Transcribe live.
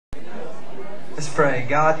Let's pray.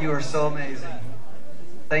 God, you are so amazing.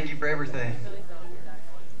 Thank you for everything.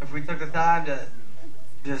 If we took the time to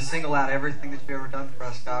just single out everything that you've ever done for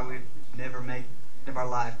us, God, we'd never make of our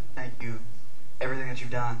life. Thank you. Everything that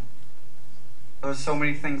you've done. There were so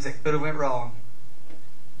many things that could have went wrong.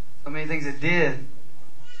 So many things that did.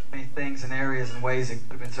 So many things and areas and ways that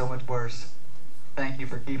could have been so much worse. Thank you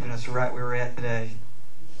for keeping us right where we're at today.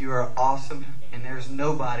 You are awesome, and there's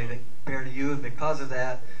nobody that compared to you, and because of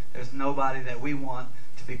that, there's nobody that we want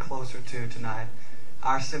to be closer to tonight.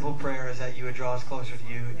 Our simple prayer is that you would draw us closer to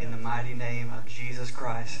you in the mighty name of Jesus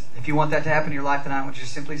Christ. If you want that to happen in your life tonight, I want you to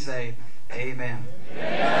simply say, Amen.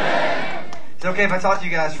 Amen. Is it okay if I talk to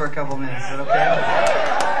you guys for a couple minutes? Is it okay?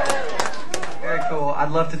 Very cool.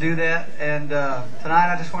 I'd love to do that. And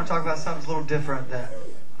tonight I just want to talk about something a little different that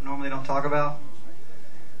I normally don't talk about.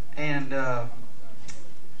 And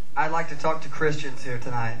I'd like to talk to Christians here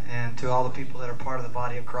tonight and to all the people that are part of the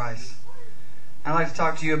body of Christ. I'd like to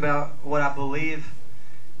talk to you about what I believe,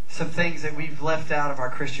 some things that we've left out of our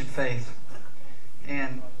Christian faith.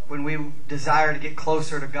 And when we desire to get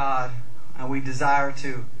closer to God, and we desire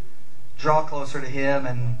to draw closer to Him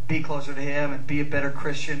and be closer to Him and be a better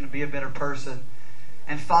Christian and be a better person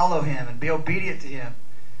and follow Him and be obedient to Him,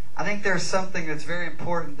 I think there's something that's very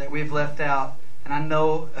important that we've left out. And I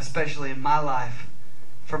know, especially in my life,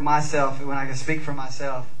 for myself, when I can speak for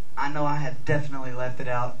myself, I know I had definitely left it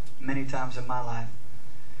out many times in my life.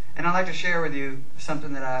 And I'd like to share with you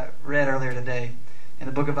something that I read earlier today in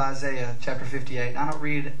the book of Isaiah, chapter 58. I don't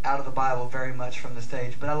read out of the Bible very much from the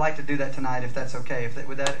stage, but I'd like to do that tonight if that's okay.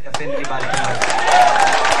 Would that offend anybody tonight?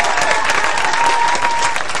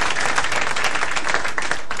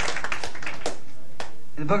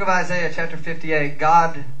 In the book of Isaiah, chapter 58,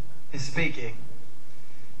 God is speaking.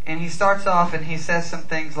 And He starts off and He says some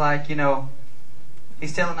things like,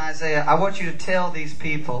 He's telling Isaiah, I want you to tell these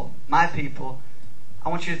people, my people, I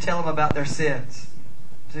want you to tell them about their sins.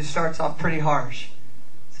 So He starts off pretty harsh.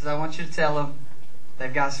 He says, I want you to tell them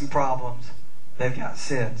they've got some problems. They've got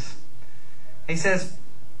sins. He says,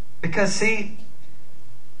 because see,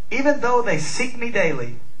 even though they seek me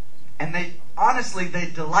daily, and they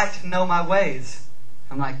delight to know my ways.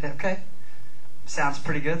 I'm like, okay, sounds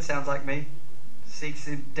pretty good, sounds like me. Seeks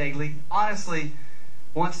Him daily, honestly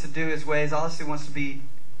wants to do His ways, honestly wants to be,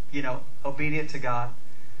 obedient to God.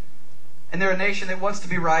 And they're a nation that wants to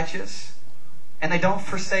be righteous, and they don't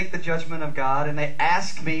forsake the judgment of God, and they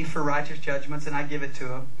ask me for righteous judgments, and I give it to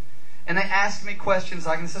them. And they ask me questions,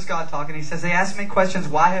 like, this is God talking, He says, they ask me questions,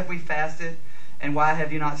 why have we fasted, and why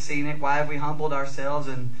have you not seen it? Why have we humbled ourselves,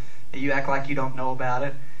 and you act like you don't know about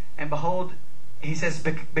it? And behold, He says,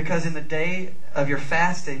 because in the day of your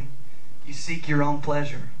fasting, you seek your own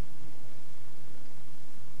pleasure.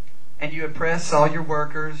 And you oppress all your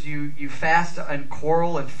workers. You fast and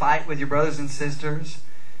quarrel and fight with your brothers and sisters.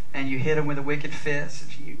 And you hit them with a wicked fist.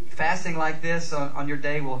 Fasting like this on your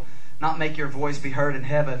day will not make your voice be heard in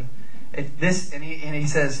heaven. He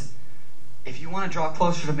says, if you want to draw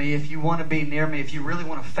closer to me, if you want to be near me, if you really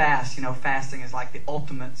want to fast, fasting is like the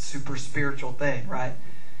ultimate super spiritual thing, right?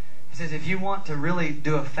 He says, if you want to really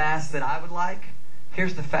do a fast that I would like,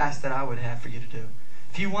 here's the fast that I would have for you to do.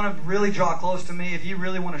 If you want to really draw close to me, if you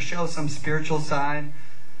really want to show some spiritual sign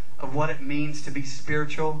of what it means to be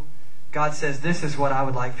spiritual, God says, this is what I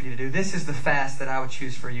would like for you to do. This is the fast that I would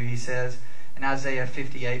choose for you, He says. In Isaiah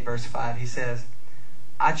 58, verse 5, He says,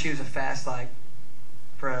 I choose a fast like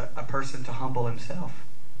for a person to humble himself.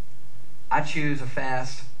 I choose a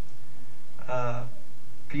fast for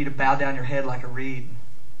you to bow down your head like a reed,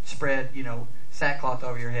 spread, sackcloth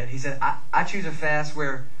over your head. He said, I choose a fast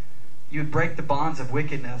where you would break the bonds of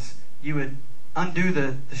wickedness. You would undo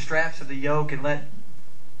the straps of the yoke and let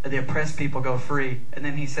the oppressed people go free. And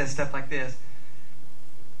then He says stuff like this.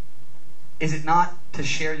 Is it not to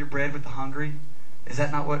share your bread with the hungry? Is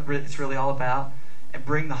that not what it's really all about? And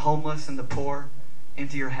bring the homeless and the poor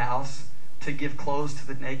into your house, to give clothes to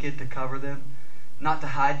the naked, to cover them, not to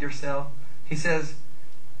hide yourself. He says,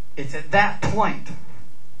 it's at that point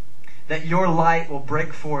that your light will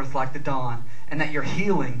break forth like the dawn, and that your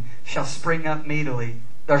healing shall spring up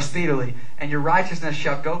speedily, and your righteousness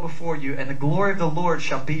shall go before you, and the glory of the Lord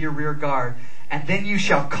shall be your rear guard. And then you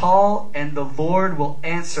shall call, and the Lord will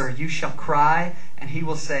answer. You shall cry, and He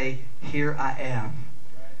will say, here I am.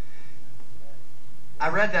 I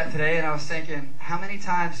read that today, and I was thinking, how many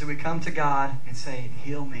times do we come to God and say,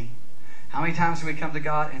 heal me? How many times do we come to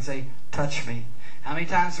God and say, touch me? How many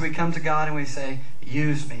times do we come to God and we say,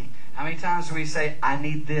 use me? How How many times do we say, I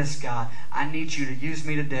need this, God. I need you to use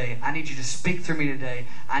me today. I need you to speak through me today.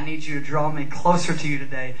 I need you to draw me closer to you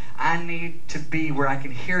today. I need to be where I can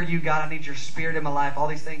hear you, God. I need your Spirit in my life. All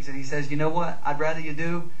these things. And He says, you know what I'd rather you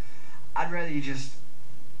do? I'd rather you just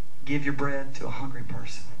give your bread to a hungry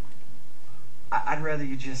person. I'd rather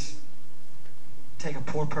you just take a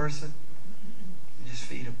poor person and just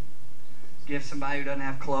feed them. Give somebody who doesn't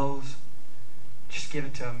have clothes, just give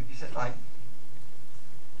it to them.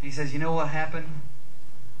 He says, you know what happened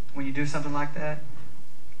when you do something like that?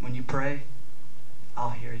 When you pray, I'll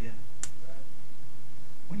hear you.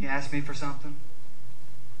 When you ask me for something,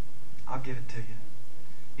 I'll give it to you.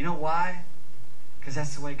 You know why? Because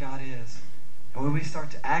that's the way God is. And when we start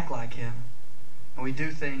to act like Him, and we do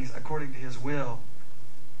things according to His will,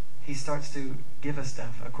 He starts to give us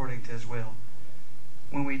stuff according to His will.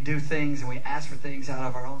 When we do things and we ask for things out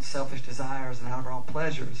of our own selfish desires and out of our own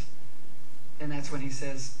pleasures, and that's when He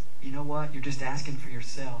says, you know what? You're just asking for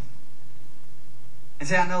yourself. And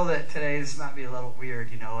see, I know that today this might be a little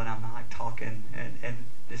weird, and I'm not talking, and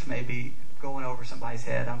this may be going over somebody's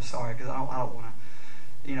head. I'm sorry, because I don't want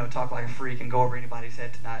to, talk like a freak and go over anybody's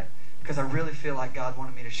head tonight. Because I really feel like God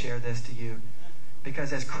wanted me to share this to you.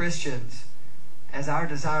 Because as Christians, as our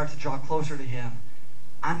desire to draw closer to Him,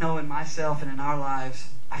 I know in myself and in our lives,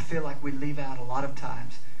 I feel like we leave out a lot of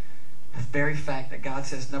times the very fact that God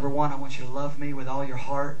says, number one, I want you to love me with all your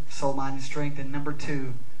heart, soul, mind, and strength. And number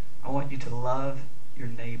two, I want you to love your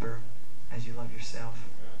neighbor as you love yourself.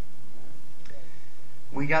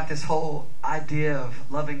 We got this whole idea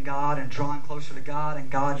of loving God and drawing closer to God, and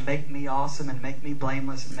God make me awesome and make me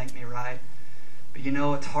blameless and make me right. But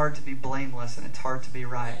it's hard to be blameless and it's hard to be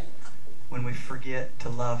right when we forget to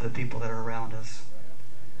love the people that are around us.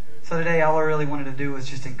 So today, all I really wanted to do was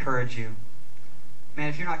just encourage you. Man,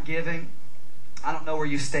 if you're not giving, I don't know where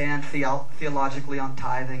you stand theologically on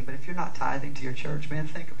tithing, but if you're not tithing to your church, man,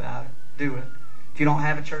 think about it. Do it. If you don't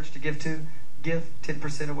have a church to give to, give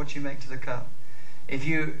 10% of what you make to the cup. If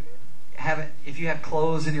you have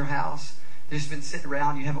clothes in your house that just been sitting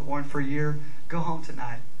around, you haven't worn for a year, go home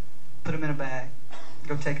tonight. Put them in a bag.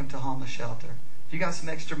 Go take them to a homeless shelter. If you got some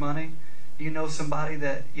extra money, you know somebody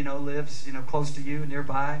that lives close to you,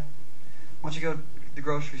 nearby, why don't you go to the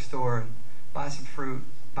grocery store and buy some fruit,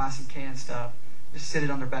 buy some canned stuff, just sit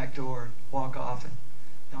it on their back door and walk off and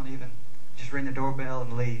don't even just ring the doorbell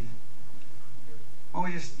and leave. Why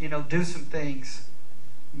don't we just do some things,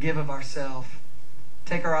 give of ourselves,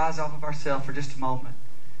 take our eyes off of ourselves for just a moment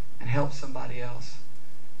and help somebody else.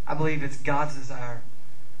 I believe it's God's desire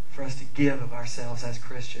for us to give of ourselves as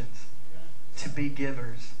Christians, to be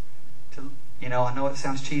givers, to I know it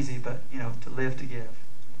sounds cheesy, but to live to give.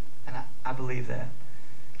 And I believe that.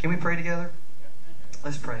 Can we pray together?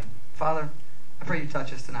 Let's pray. Father, I pray you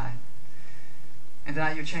touch us tonight. And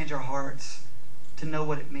tonight you change our hearts to know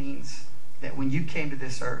what it means that when you came to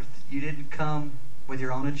this earth, you didn't come with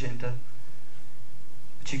your own agenda,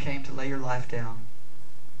 but you came to lay your life down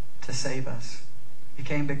to save us. You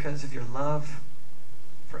came because of your love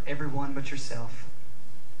for everyone but yourself.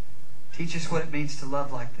 Teach us what it means to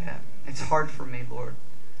love like that. It's hard for me, Lord.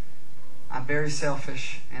 I'm very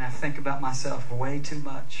selfish, and I think about myself way too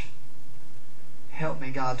much. Help me,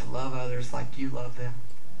 God, to love others like you love them,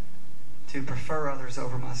 to prefer others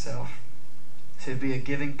over myself, to be a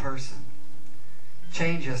giving person.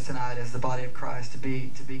 Change us tonight as the body of Christ to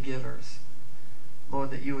be givers. Lord,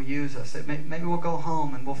 that you will use us. That maybe we'll go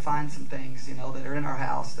home and we'll find some things, that are in our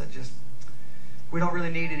house that just we don't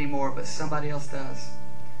really need anymore, but somebody else does.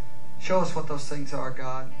 Show us what those things are,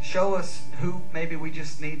 God. Show us who maybe we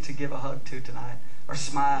just need to give a hug to tonight, or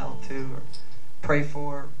smile to, or pray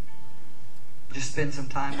for, just spend some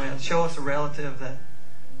time with. Show us a relative that,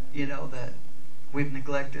 that we've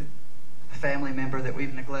neglected, a family member that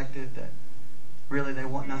we've neglected, that really they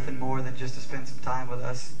want nothing more than just to spend some time with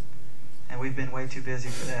us, and we've been way too busy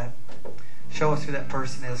for that. Show us who that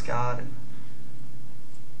person is, God, and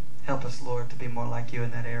help us, Lord, to be more like you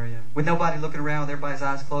in that area. With nobody looking around, with everybody's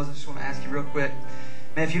eyes closed, I just want to ask you real quick,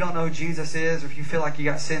 man, if you don't know who Jesus is, or if you feel like you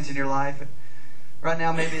got sins in your life, right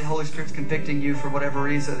now maybe the Holy Spirit's convicting you for whatever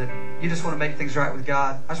reason, and you just want to make things right with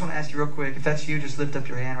God, I just want to ask you real quick, if that's you, just lift up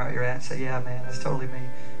your hand right where you're at and say, yeah, man, that's totally me.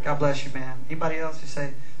 God bless you, man. Anybody else, you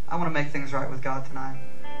say, I want to make things right with God tonight?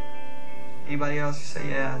 Anybody else, you say,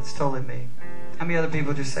 yeah, it's totally me. How many other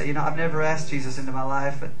people just say, I've never asked Jesus into my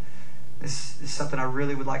life, but this is something I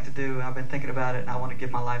really would like to do, and I've been thinking about it, and I want to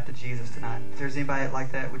give my life to Jesus tonight. If there's anybody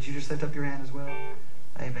like that, would you just lift up your hand as well?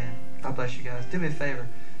 Amen. God bless you guys. Do me a favor.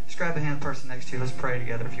 Just grab the hand of the person next to you. Let's pray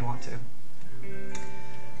together if you want to.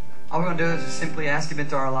 All we're going to do is just simply ask Him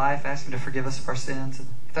into our life, ask Him to forgive us of our sins. And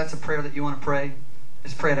if that's a prayer that you want to pray,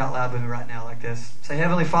 Just pray it out loud with me right now like this. Say,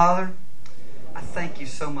 Heavenly Father, I thank you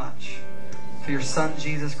so much for your Son,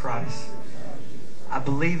 Jesus Christ. I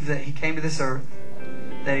believe that He came to this earth,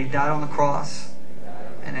 that He died on the cross,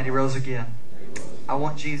 and that He rose again. I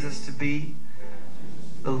want Jesus to be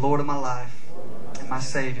the Lord of my life and my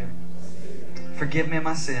Savior. Forgive me of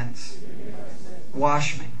my sins.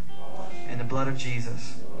 Wash me in the blood of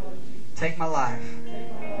Jesus. Take my life.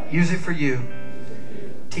 Use it for you.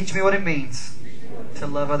 Teach me what it means to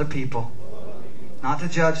love other people. Not to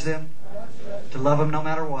judge them. To love them no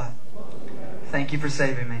matter what. Thank you for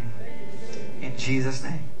saving me. In Jesus'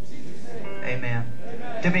 name. Amen.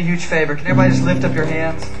 Do me a huge favor. Can everybody just lift up your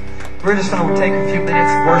hands? We're just going to take a few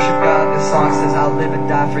minutes and worship God. This song says, I'll live and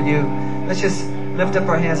die for you. Let's just lift up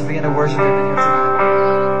our hands and begin to worship Him in here tonight.